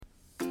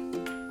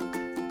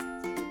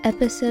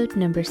Episode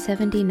number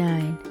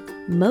 79,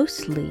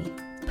 mostly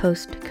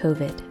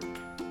post-COVID.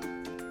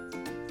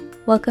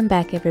 Welcome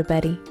back,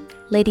 everybody.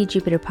 Lady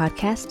Jupiter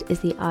Podcast is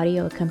the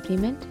audio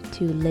accompaniment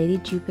to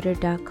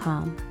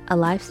LadyJupiter.com, a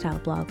lifestyle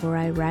blog where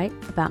I write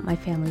about my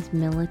family's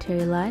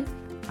military life,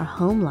 our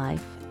home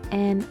life,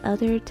 and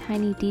other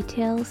tiny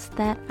details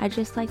that I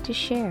just like to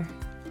share.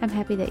 I'm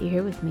happy that you're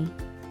here with me.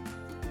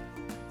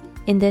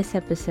 In this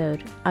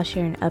episode, I'll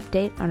share an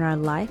update on our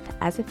life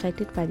as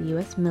affected by the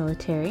U.S.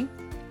 military,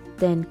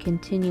 then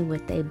continue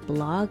with a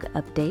blog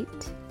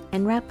update,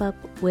 and wrap up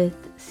with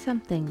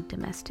something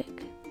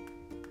domestic.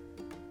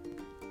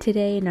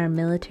 Today in our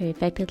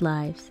military-affected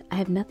lives, I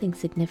have nothing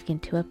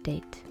significant to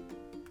update.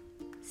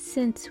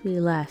 Since we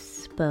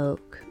last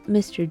spoke,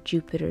 Mr.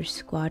 Jupiter's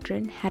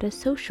squadron had a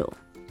social.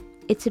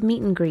 It's a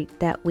meet and greet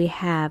that we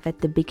have at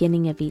the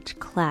beginning of each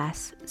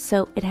class,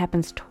 so it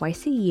happens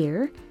twice a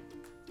year.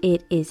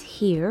 It is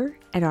here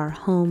at our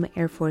home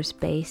Air Force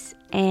base,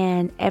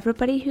 and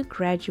everybody who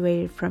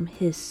graduated from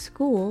his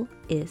school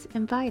is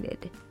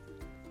invited.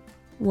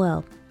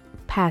 Well,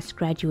 past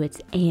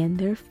graduates and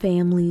their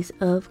families,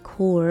 of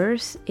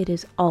course. It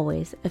is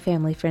always a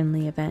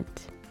family-friendly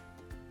event.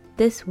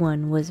 This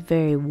one was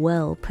very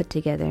well put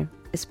together,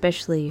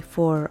 especially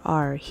for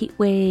our heat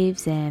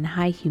waves and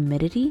high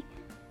humidity.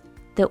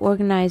 The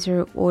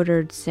organizer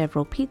ordered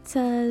several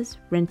pizzas,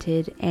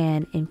 rented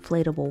an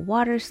inflatable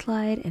water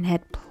slide, and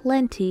had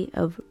plenty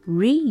of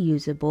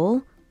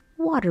reusable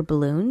water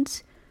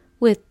balloons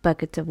with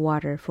buckets of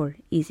water for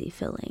easy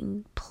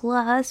filling,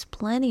 plus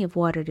plenty of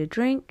water to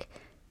drink.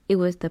 It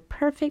was the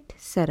perfect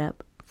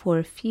setup for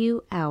a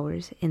few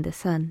hours in the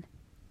sun.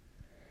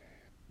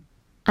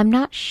 I'm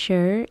not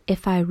sure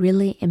if I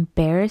really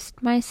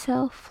embarrassed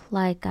myself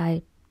like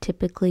I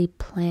typically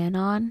plan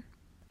on.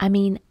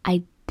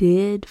 I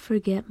did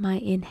forget my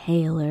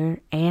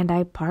inhaler and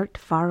I parked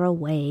far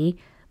away,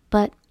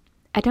 but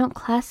I don't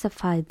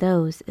classify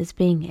those as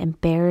being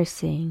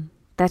embarrassing.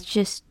 That's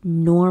just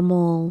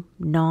normal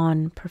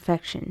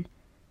non-perfection.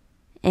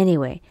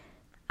 Anyway,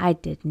 I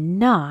did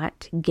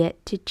not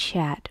get to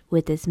chat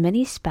with as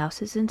many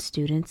spouses and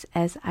students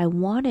as I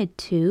wanted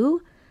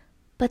to,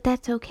 but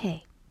that's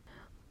okay.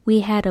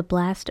 We had a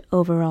blast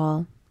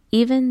overall,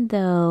 even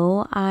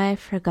though I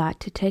forgot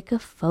to take a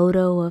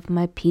photo of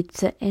my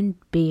pizza and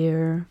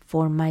beer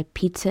for my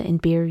pizza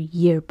and beer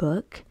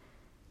yearbook.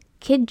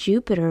 Kid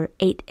Jupiter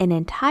ate an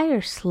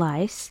entire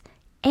slice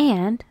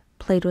and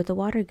played with a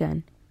water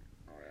gun.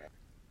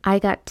 I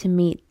got to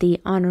meet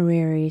the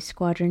honorary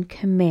squadron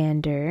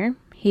commander.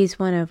 He's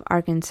one of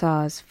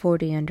Arkansas's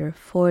 40 under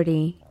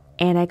 40,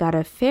 and I got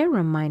a fair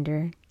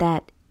reminder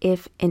that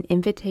if an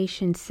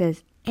invitation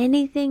says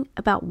anything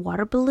about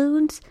water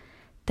balloons,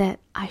 that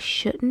I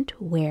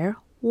shouldn't wear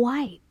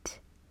white.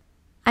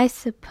 I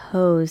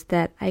suppose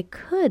that I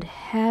could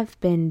have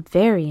been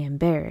very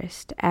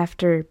embarrassed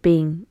after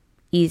being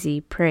easy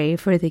prey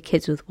for the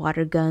kids with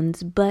water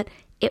guns, but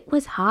it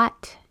was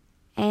hot,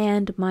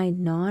 and my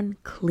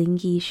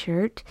non-clingy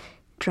shirt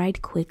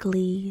dried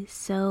quickly,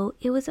 so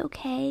it was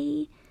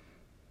okay.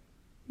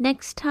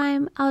 Next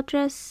time I'll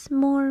dress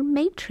more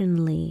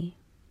matronly,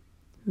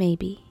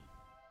 maybe.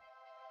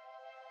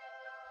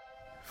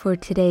 For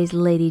today's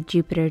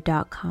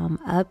LadyJupiter.com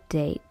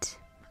update,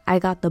 I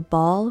got the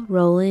ball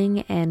rolling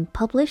and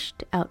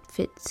published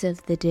Outfits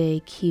of the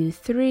Day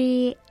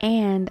Q3,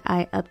 and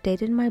I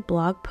updated my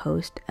blog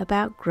post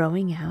about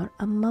growing out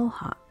a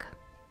mohawk.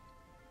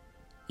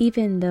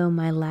 Even though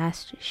my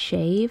last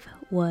shave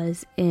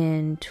was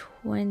in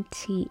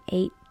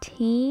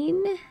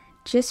 2018,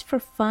 just for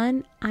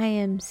fun, I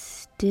am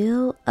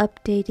still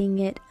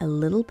updating it a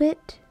little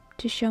bit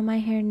to show my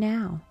hair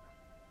now.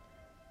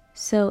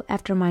 So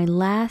after my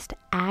last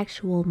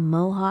actual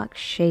mohawk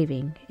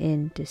shaving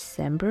in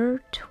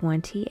December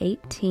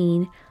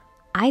 2018,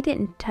 I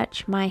didn't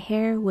touch my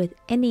hair with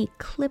any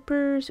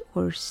clippers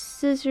or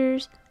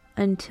scissors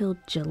until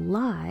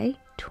July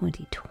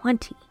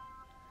 2020.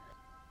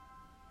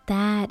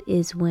 That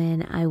is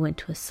when I went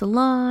to a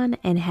salon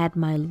and had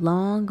my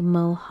long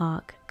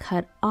mohawk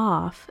cut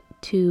off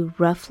to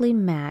roughly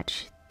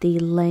match the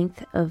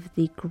length of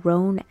the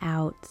grown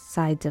out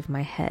sides of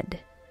my head.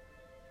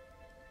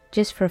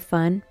 Just for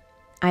fun,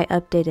 I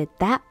updated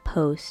that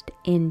post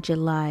in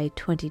July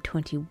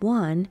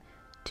 2021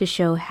 to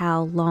show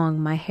how long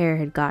my hair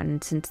had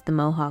gotten since the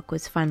mohawk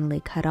was finally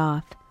cut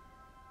off.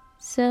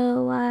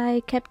 So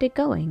I kept it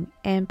going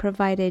and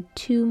provided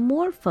 2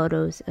 more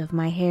photos of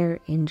my hair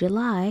in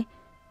July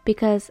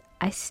because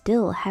I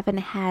still haven't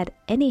had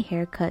any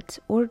haircuts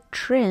or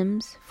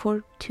trims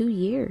for 2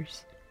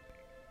 years.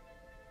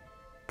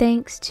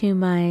 Thanks to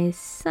my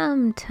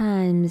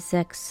sometimes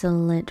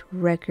excellent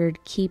record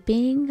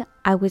keeping,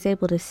 I was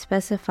able to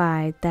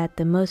specify that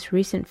the most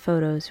recent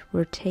photos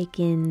were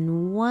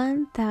taken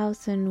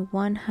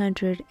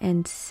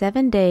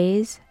 1,107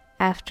 days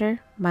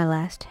after my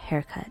last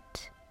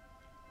haircut.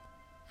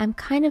 I'm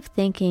kind of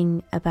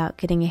thinking about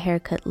getting a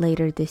haircut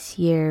later this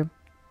year,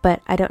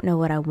 but I don't know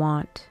what I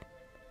want.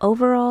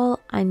 Overall,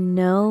 I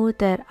know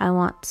that I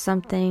want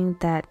something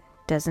that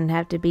doesn't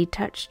have to be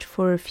touched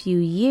for a few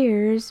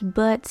years,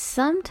 but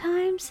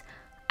sometimes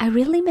I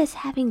really miss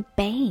having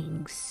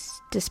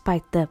bangs,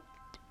 despite the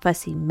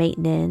fussy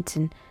maintenance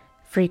and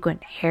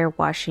frequent hair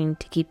washing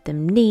to keep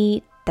them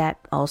neat. That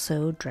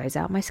also dries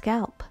out my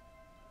scalp.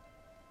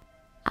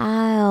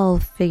 I'll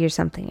figure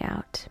something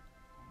out.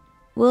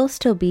 We'll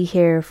still be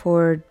here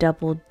for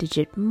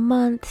double-digit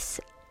months,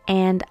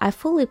 and I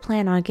fully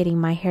plan on getting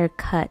my hair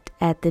cut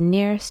at the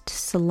nearest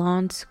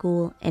salon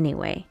school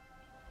anyway.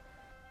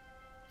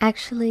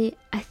 Actually,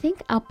 I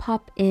think I'll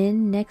pop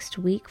in next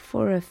week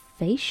for a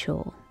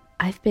facial.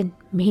 I've been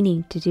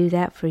meaning to do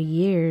that for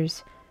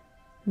years.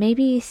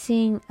 Maybe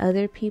seeing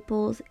other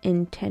people's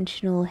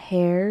intentional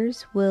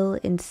hairs will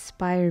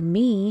inspire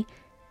me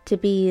to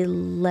be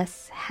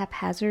less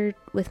haphazard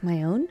with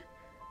my own.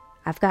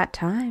 I've got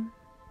time,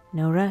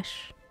 no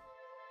rush.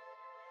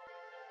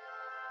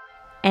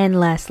 And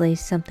lastly,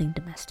 something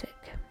domestic.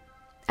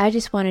 I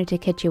just wanted to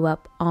catch you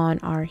up on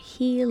our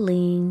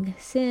healing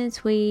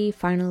since we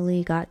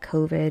finally got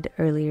COVID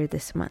earlier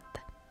this month.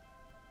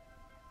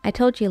 I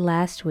told you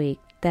last week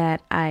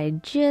that I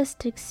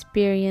just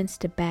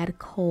experienced a bad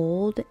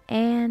cold,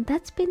 and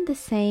that's been the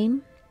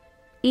same.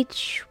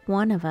 Each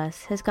one of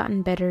us has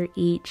gotten better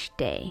each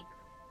day.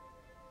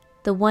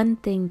 The one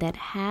thing that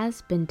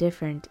has been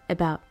different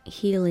about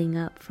healing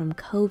up from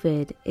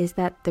COVID is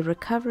that the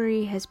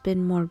recovery has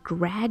been more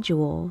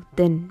gradual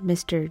than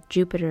Mr.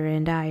 Jupiter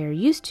and I are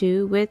used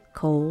to with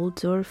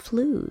colds or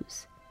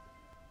flus.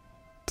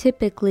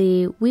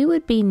 Typically, we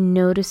would be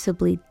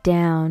noticeably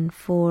down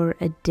for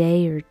a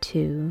day or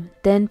two,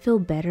 then feel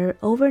better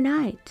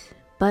overnight,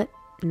 but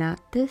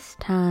not this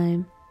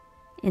time.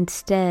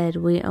 Instead,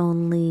 we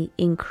only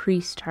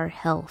increased our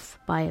health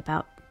by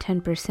about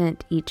 10%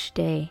 each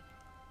day.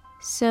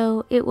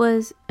 So it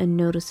was a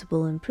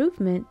noticeable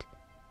improvement,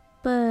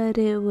 but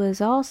it was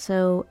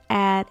also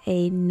at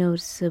a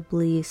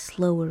noticeably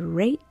slower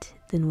rate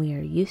than we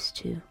are used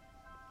to.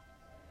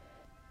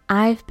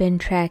 I've been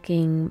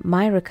tracking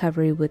my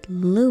recovery with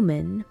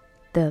Lumen,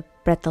 the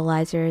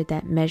breathalyzer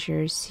that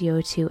measures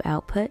CO2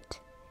 output,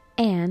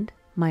 and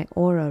my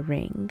Oura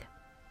Ring.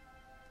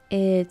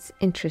 It's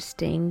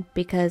interesting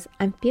because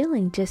I'm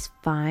feeling just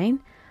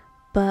fine,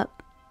 but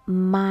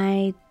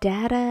my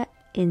data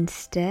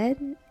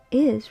instead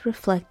is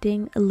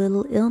reflecting a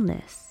little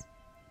illness.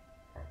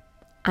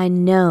 I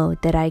know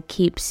that I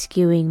keep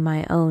skewing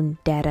my own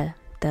data,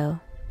 though,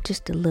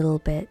 just a little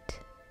bit.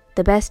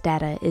 The best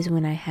data is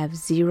when I have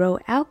 0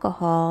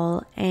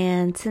 alcohol,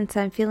 and since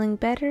I'm feeling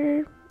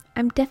better,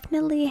 I'm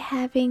definitely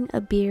having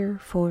a beer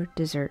for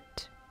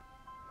dessert.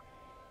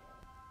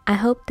 I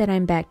hope that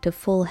I'm back to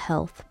full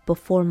health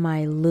before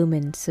my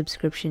Lumen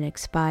subscription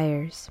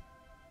expires.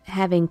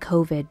 Having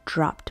COVID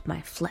dropped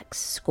my flex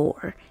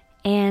score,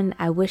 and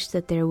I wish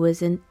that there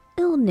was an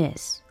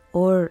illness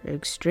or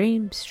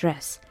extreme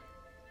stress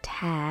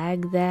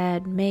tag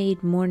that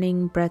made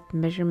morning breath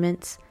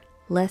measurements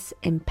less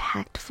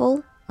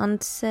impactful on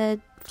said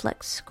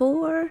flex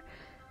score,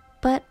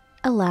 but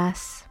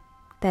alas,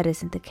 that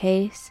isn't the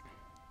case,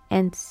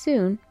 and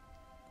soon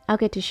I'll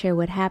get to share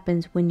what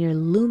happens when your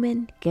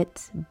Lumen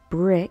gets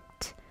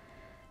bricked.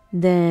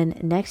 Then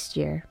next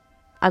year,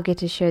 I'll get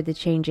to share the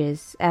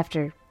changes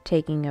after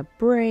taking a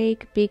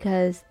break,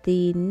 because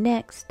the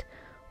next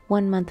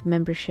 1-month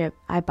membership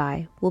I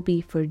buy will be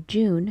for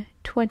June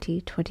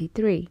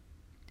 2023.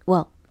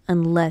 Well,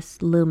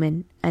 unless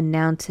Lumen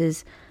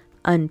announces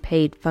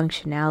unpaid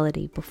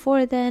functionality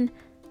before then,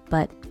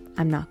 but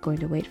I'm not going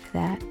to wait for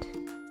that.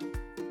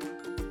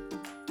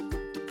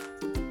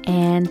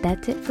 And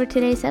that's it for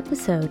today's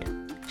episode.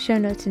 Show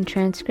notes and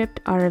transcript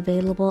are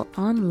available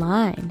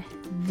online.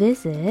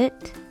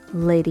 Visit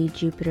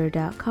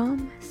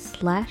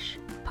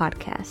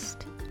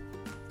ladyjupiter.com/podcast.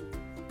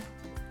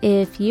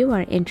 If you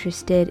are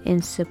interested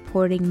in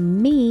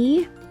supporting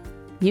me,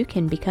 you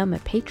can become a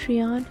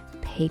Patreon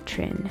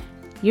patron.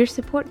 Your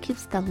support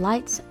keeps the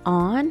lights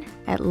on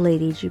at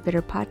Lady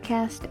Jupiter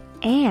Podcast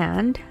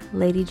and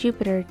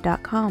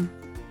ladyjupiter.com.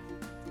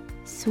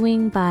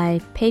 Swing by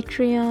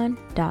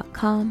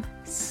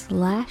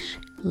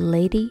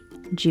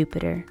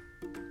patreon.com/ladyjupiter.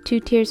 2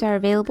 tiers are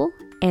available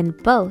and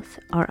both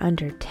are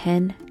under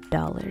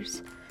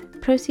 $10.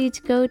 Proceeds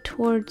go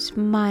towards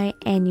my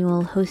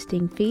annual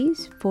hosting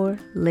fees for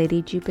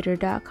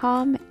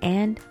ladyjupiter.com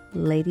and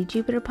Lady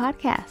Jupiter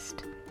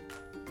Podcast.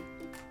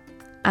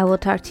 I will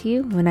talk to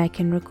you when I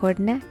can record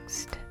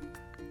next.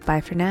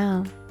 Bye for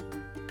now.